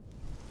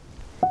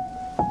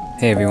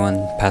Hey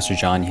everyone, Pastor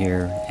John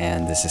here,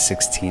 and this is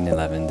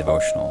 1611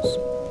 Devotionals.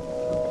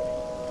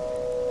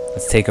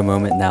 Let's take a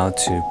moment now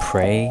to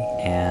pray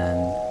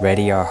and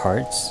ready our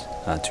hearts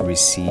to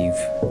receive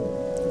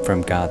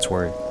from God's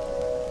Word.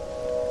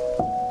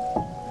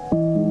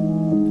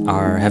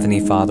 Our Heavenly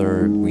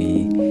Father,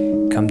 we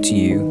come to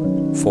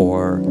you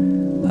for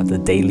the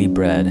daily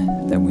bread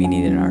that we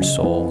need in our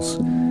souls,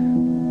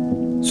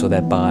 so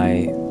that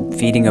by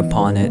feeding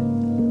upon it,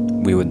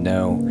 we would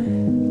know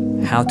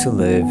how to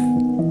live,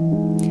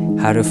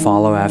 how to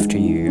follow after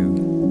you,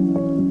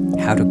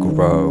 how to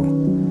grow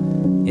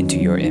into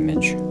your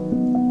image.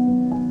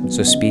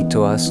 So speak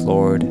to us,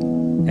 Lord,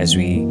 as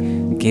we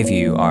give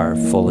you our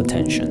full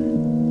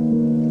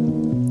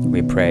attention.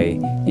 We pray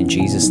in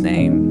Jesus'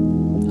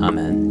 name,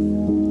 Amen.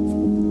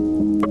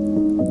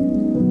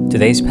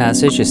 Today's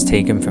passage is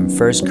taken from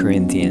 1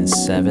 Corinthians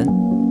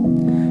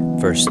 7,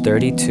 verse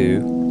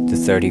 32 to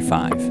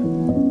 35.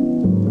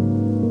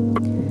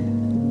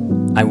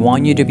 I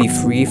want you to be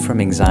free from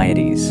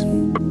anxieties.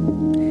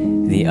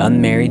 The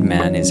unmarried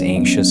man is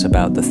anxious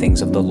about the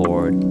things of the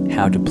Lord,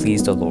 how to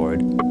please the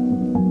Lord.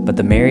 But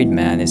the married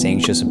man is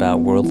anxious about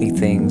worldly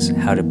things,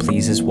 how to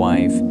please his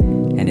wife,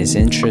 and his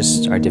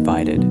interests are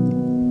divided.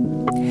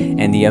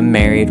 And the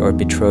unmarried or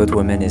betrothed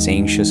woman is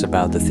anxious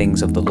about the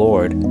things of the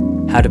Lord,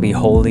 how to be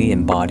holy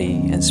in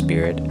body and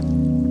spirit.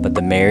 But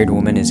the married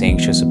woman is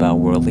anxious about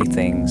worldly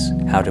things,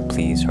 how to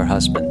please her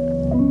husband.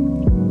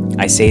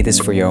 I say this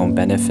for your own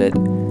benefit,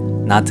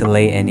 not to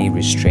lay any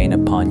restraint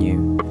upon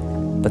you,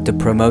 but to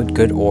promote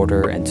good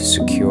order and to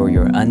secure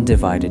your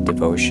undivided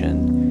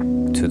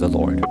devotion to the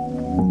Lord.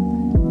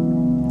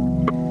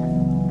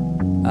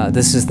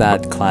 This is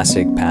that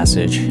classic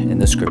passage in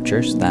the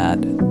scriptures that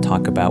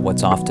talk about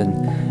what's often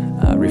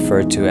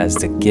referred to as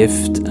the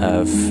gift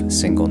of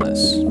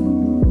singleness.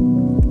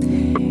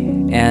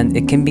 And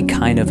it can be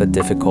kind of a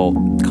difficult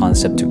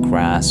concept to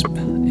grasp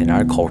in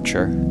our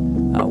culture,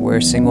 where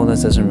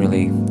singleness doesn't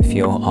really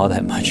feel all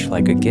that much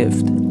like a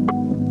gift.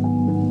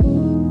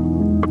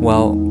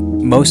 Well,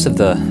 most of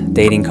the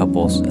dating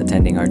couples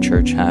attending our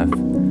church have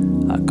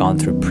gone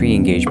through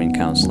pre-engagement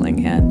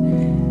counseling, and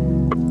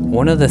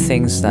one of the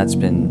things that's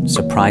been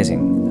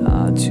surprising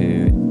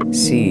to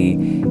see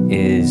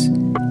is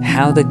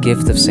how the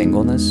gift of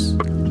singleness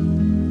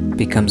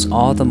becomes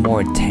all the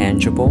more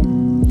tangible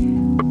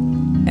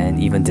and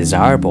even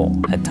desirable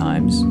at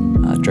times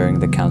during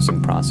the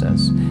counseling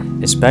process,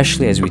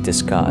 especially as we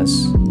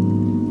discuss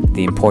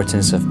the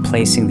importance of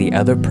placing the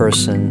other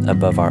person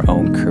above our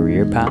own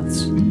career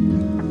paths,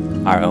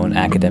 our own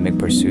academic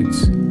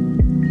pursuits,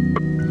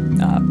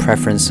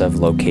 preference of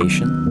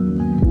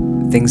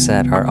location, things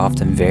that are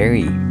often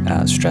very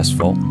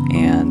stressful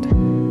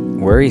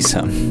and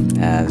worrisome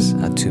as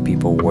two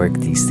people work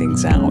these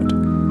things out,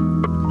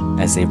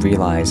 as they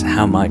realize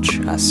how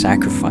much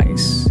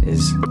sacrifice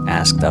is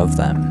asked of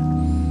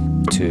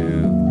them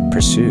to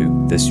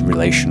pursue this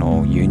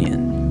relational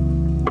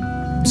union.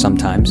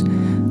 Sometimes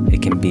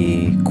it can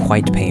be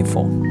quite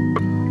painful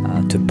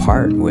to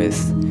part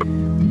with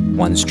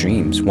one's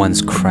dreams,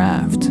 one's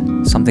craft,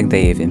 something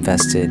they've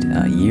invested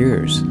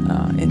years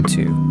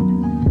into,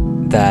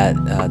 that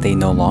they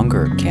no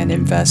longer can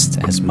invest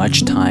as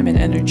much time and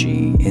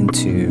energy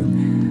into.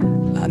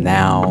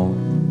 Now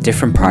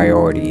different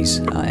priorities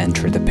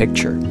enter the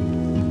picture.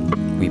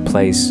 We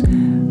place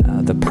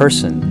the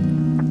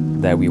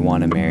person that we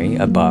want to marry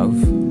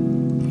above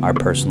our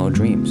personal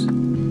dreams.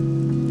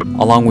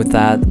 Along with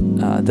that,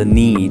 the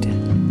need,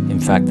 in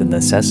fact the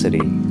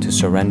necessity, to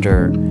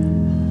surrender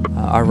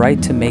our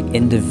right to make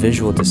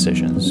individual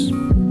decisions,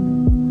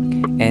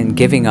 and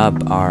giving up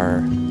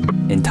our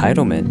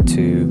entitlement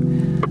to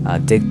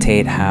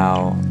dictate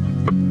how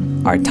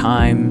our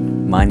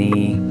time,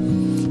 money,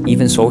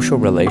 even social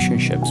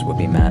relationships will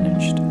be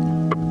managed.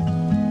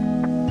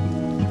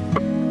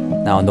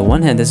 Now, on the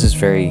one hand, this is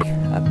very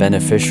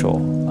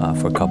beneficial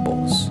for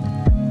couples,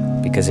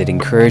 because it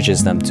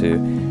encourages them to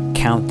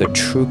count the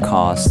true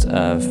cost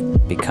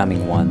of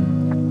becoming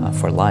one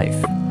for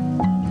life.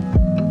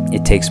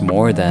 It takes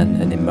more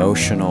than an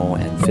emotional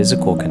and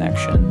physical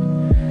connection,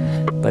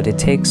 but it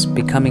takes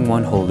becoming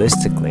one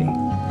holistically,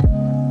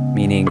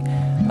 meaning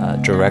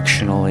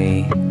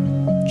directionally,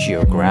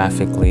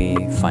 geographically,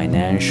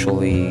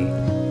 financially,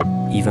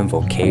 even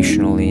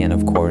vocationally, and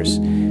of course,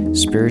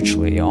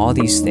 spiritually. All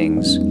these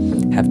things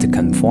have to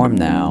conform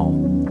now,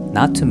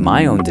 not to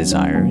my own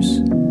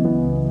desires,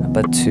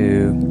 but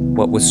to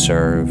what would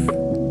serve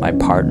my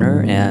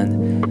partner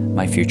and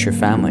my future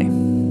family.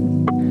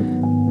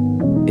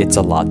 It's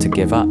a lot to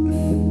give up,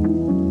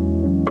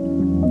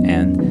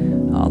 and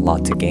a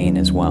lot to gain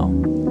as well.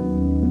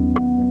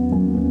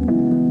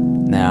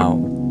 Now,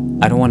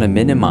 I don't want to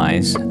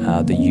minimize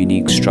the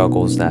unique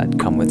struggles that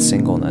come with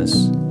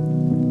singleness,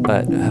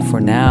 but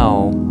for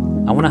now,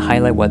 I want to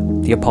highlight what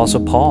the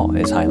Apostle Paul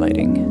is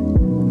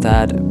highlighting,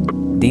 that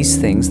these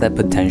things that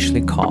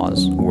potentially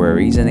cause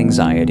worries and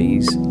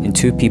anxieties in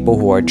two people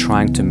who are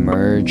trying to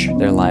merge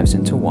their lives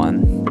into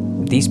one,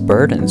 these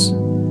burdens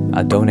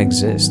don't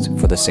exist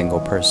for the single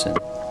person.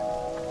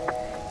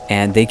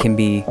 And they can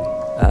be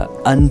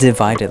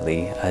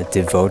undividedly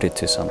devoted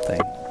to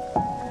something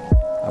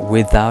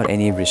without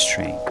any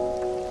restraint.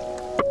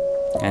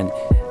 And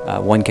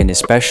one can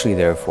especially,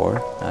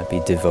 therefore, be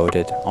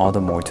devoted all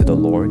the more to the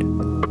Lord.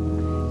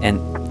 And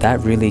that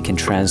really can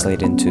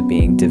translate into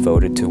being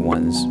devoted to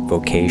one's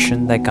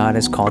vocation that God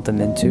has called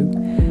them into,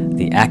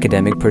 the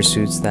academic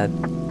pursuits that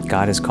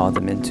God has called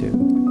them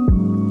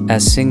into.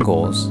 As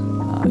singles,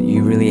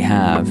 you really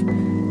have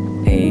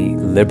a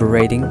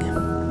liberating,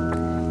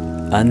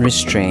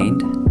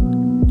 unrestrained,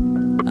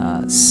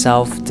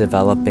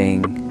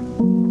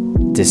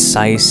 self-developing,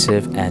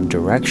 decisive, and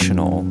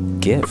directional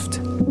gift.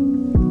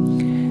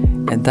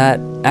 And that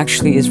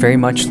actually is very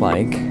much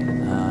like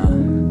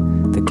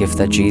the gift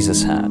that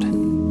Jesus had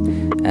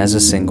as a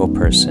single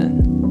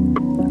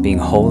person, being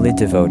wholly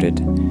devoted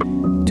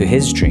to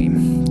his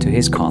dream, to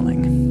his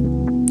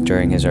calling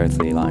during his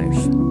earthly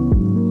life.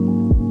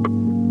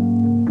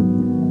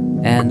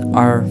 And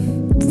our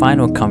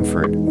final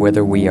comfort,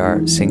 whether we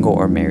are single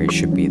or married,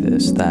 should be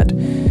this, that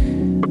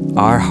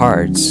our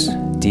heart's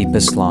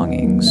deepest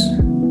longings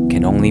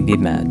can only be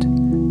met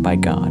by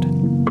God.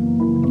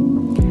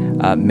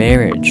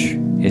 Marriage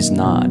is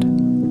not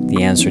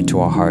the answer to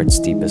our heart's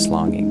deepest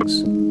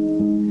longings.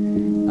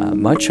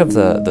 Much of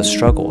the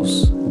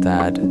struggles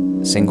that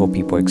single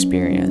people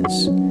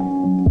experience,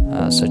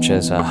 such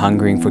as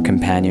hungering for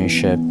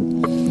companionship,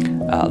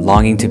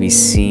 longing to be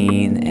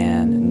seen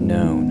and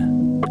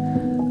known,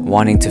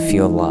 wanting to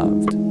feel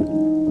loved,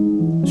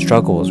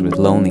 struggles with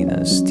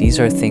loneliness, these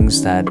are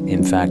things that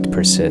in fact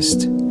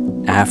persist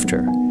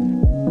after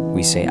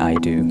we say I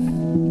do.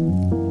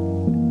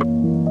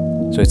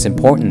 So it's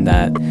important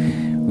that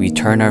we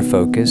turn our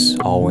focus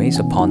always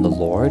upon the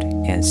Lord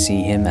and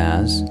see Him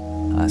as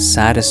a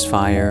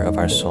satisfier of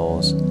our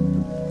souls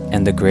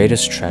and the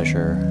greatest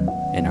treasure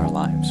in our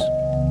lives.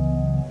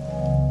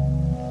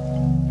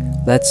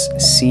 Let's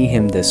see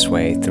Him this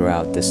way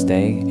throughout this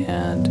day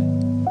and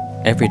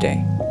every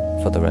day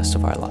for the rest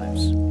of our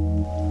lives.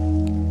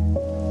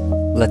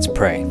 Let's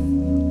pray.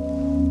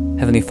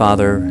 Heavenly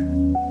Father,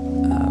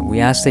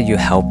 we ask that you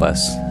help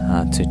us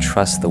to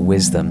trust the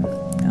wisdom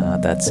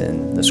that's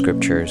in the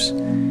scriptures,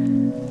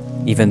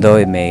 even though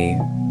it may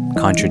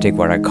contradict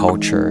what our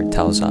culture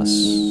tells us,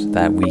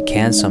 that we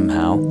can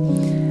somehow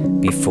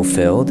be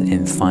fulfilled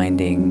in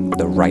finding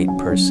the right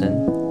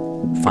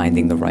person,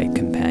 finding the right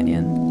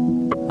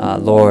companion.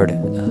 Lord,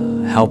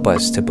 help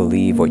us to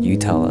believe what you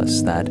tell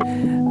us, that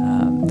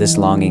this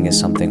longing is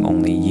something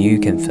only you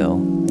can fill,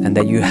 and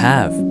that you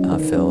have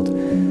filled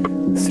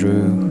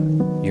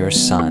through your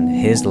Son,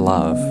 His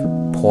love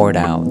poured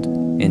out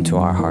into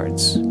our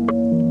hearts,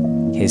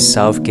 His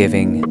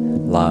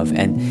self-giving love,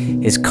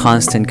 and His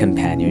constant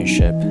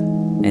companionship,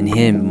 and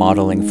Him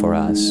modeling for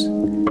us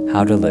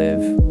how to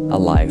live a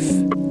life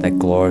that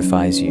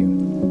glorifies you.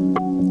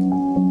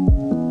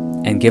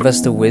 And give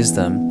us the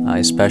wisdom,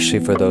 especially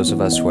for those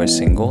of us who are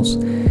singles,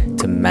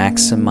 to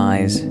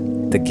maximize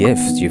the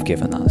gift you've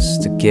given us,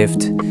 the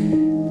gift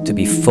to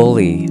be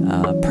fully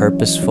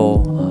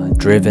purposeful,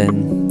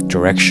 driven,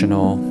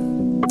 directional,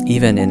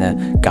 even in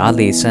a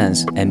godly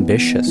sense,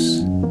 ambitious,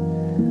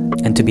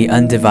 and to be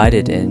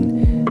undivided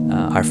in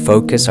our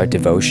focus, our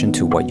devotion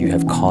to what you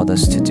have called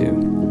us to do.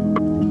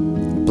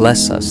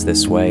 Bless us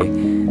this way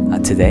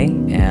today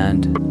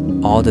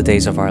and all the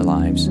days of our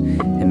lives,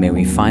 and may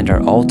we find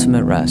our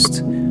ultimate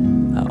rest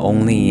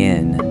only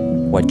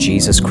in what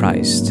Jesus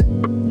Christ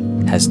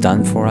has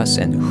done for us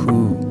and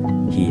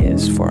who He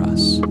is for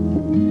us.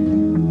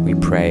 We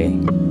pray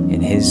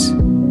in His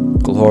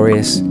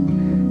glorious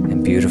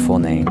and beautiful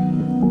name.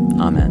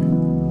 Amen.